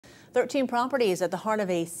13 properties at the heart of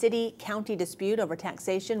a city-county dispute over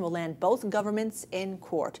taxation will land both governments in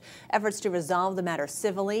court. Efforts to resolve the matter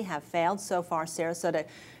civilly have failed so far. Sarasota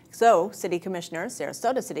City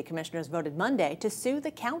Commissioners voted Monday to sue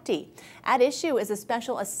the county. At issue is a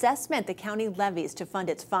special assessment the county levies to fund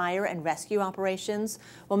its fire and rescue operations.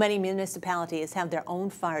 While many municipalities have their own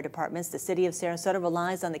fire departments, the city of Sarasota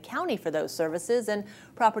relies on the county for those services, and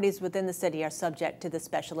properties within the city are subject to the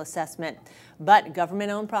special assessment. But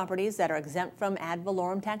government-owned properties that are exempt from ad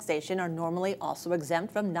valorem taxation are normally also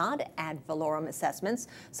exempt from non-ad valorem assessments,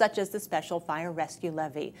 such as the special fire rescue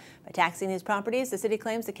levy. By taxing these properties, the city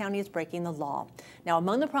claims the county is breaking the law. Now,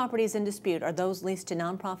 among the properties in dispute are those leased to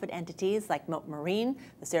nonprofit entities like Moat Marine,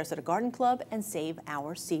 the Sarasota Garden Club, and Save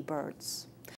Our Seabirds.